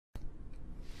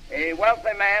A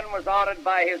wealthy man was ordered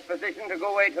by his physician to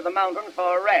go away to the mountains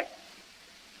for a rest.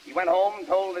 He went home and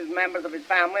told his members of his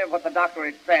family of what the doctor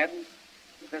had said.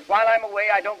 He says, while I'm away,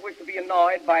 I don't wish to be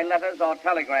annoyed by letters or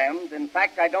telegrams. In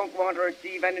fact, I don't want to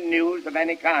receive any news of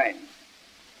any kind.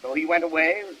 So he went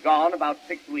away, was gone about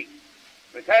 6 weeks.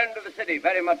 Returned to the city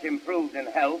very much improved in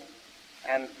health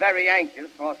and very anxious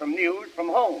for some news from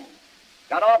home.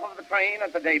 Got off of the train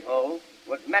at the depot,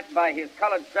 was met by his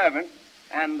colored servant,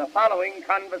 and the following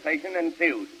conversation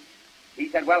ensued. He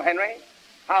said, well, Henry,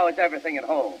 how is everything at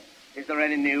home? Is there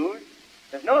any news?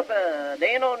 He says, no, sir, there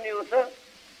ain't no news, sir.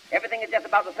 Everything is just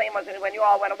about the same as when you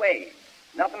all went away.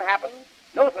 Nothing happened?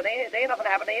 No, sir, there ain't nothing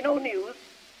happened. There ain't no news.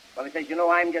 Well, he says, you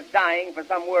know, I'm just dying for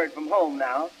some word from home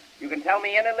now. You can tell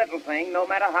me any little thing, no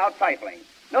matter how trifling.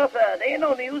 No, sir, there ain't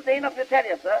no news. There ain't nothing to tell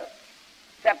you, sir.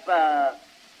 Except,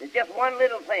 there's just one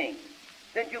little thing.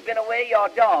 Since you've been away, your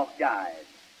dog died.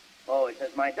 Oh, he says,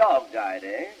 my dog died,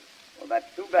 eh? Well,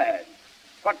 that's too bad.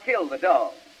 What killed the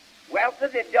dog? Well, sir,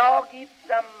 the dog eats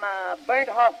some burnt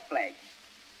horse flesh.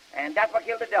 And that's what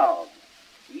killed the dog.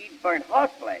 He eats burnt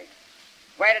horse flesh.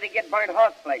 Where did he get burnt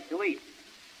horse flesh to eat?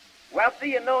 Well, sir,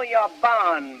 you know your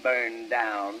barn burned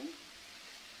down.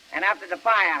 And after the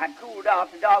fire had cooled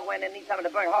off, the dog went and ate some of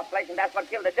the burnt horse flesh, and that's what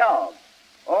killed the dog.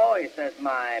 Oh, he says,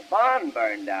 my barn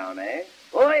burned down, eh?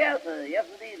 Oh, yes, sir. Yes,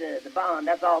 indeed, the barn,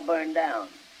 that's all burned down.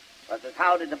 Well, says,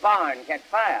 how did the barn catch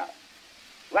fire?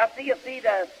 Well, see, you see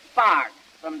the sparks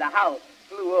from the house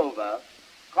flew over,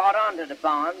 caught onto the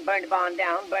barn, burned the barn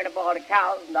down, burned up all the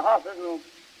cows and the horses, and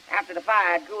after the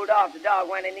fire had cooled off, the dog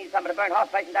went and ate some of the burnt horse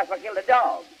flesh, and that's what killed the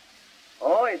dog.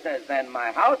 Oh, he says, then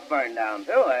my house burned down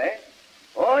too, eh?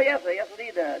 Oh, yes, sir, yes,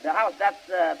 indeed, the house,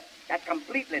 that's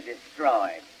completely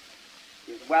destroyed.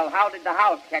 He says, well, how did the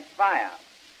house catch fire?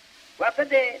 Well, sir,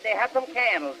 they had some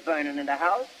candles burning in the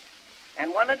house,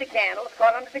 and one of the candles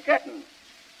caught onto the curtains,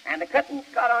 and the curtains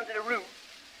caught onto the roof,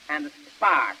 and the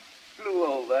sparks flew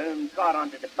over and caught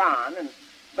onto the barn, and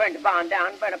burned the barn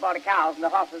down, burned up all the cows and the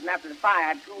horses, and after the fire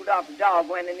had cooled off, the dog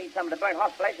went and ate some of the burnt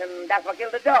horse flesh, and that's what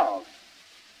killed the dog.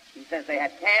 He says they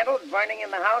had candles burning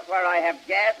in the house where I have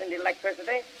gas and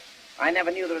electricity. I never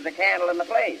knew there was a candle in the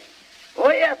place. Oh,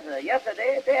 yes, sir,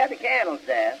 they had the candles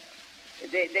there.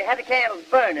 They had the candles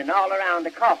burning all around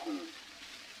the coffin.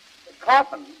 The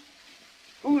coffin?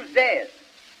 Who's dead?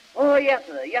 Oh, yes,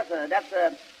 sir,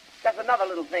 that's another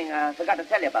little thing I forgot to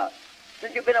tell you about.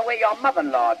 Since you've been away, your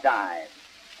mother-in-law died.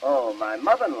 Oh, my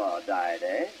mother-in-law died,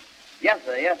 eh? Yes,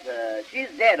 sir, she's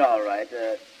dead, all right.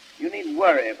 You needn't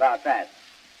worry about that.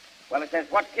 Well, it says,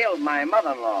 what killed my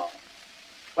mother-in-law?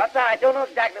 Well, sir, I don't know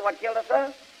exactly what killed her,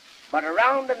 sir, but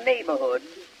around the neighborhood,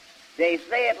 they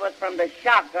say it was from the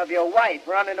shock of your wife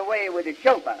running away with the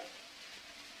chauffeur.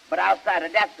 But outside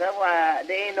of that, sir,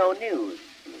 there ain't no news.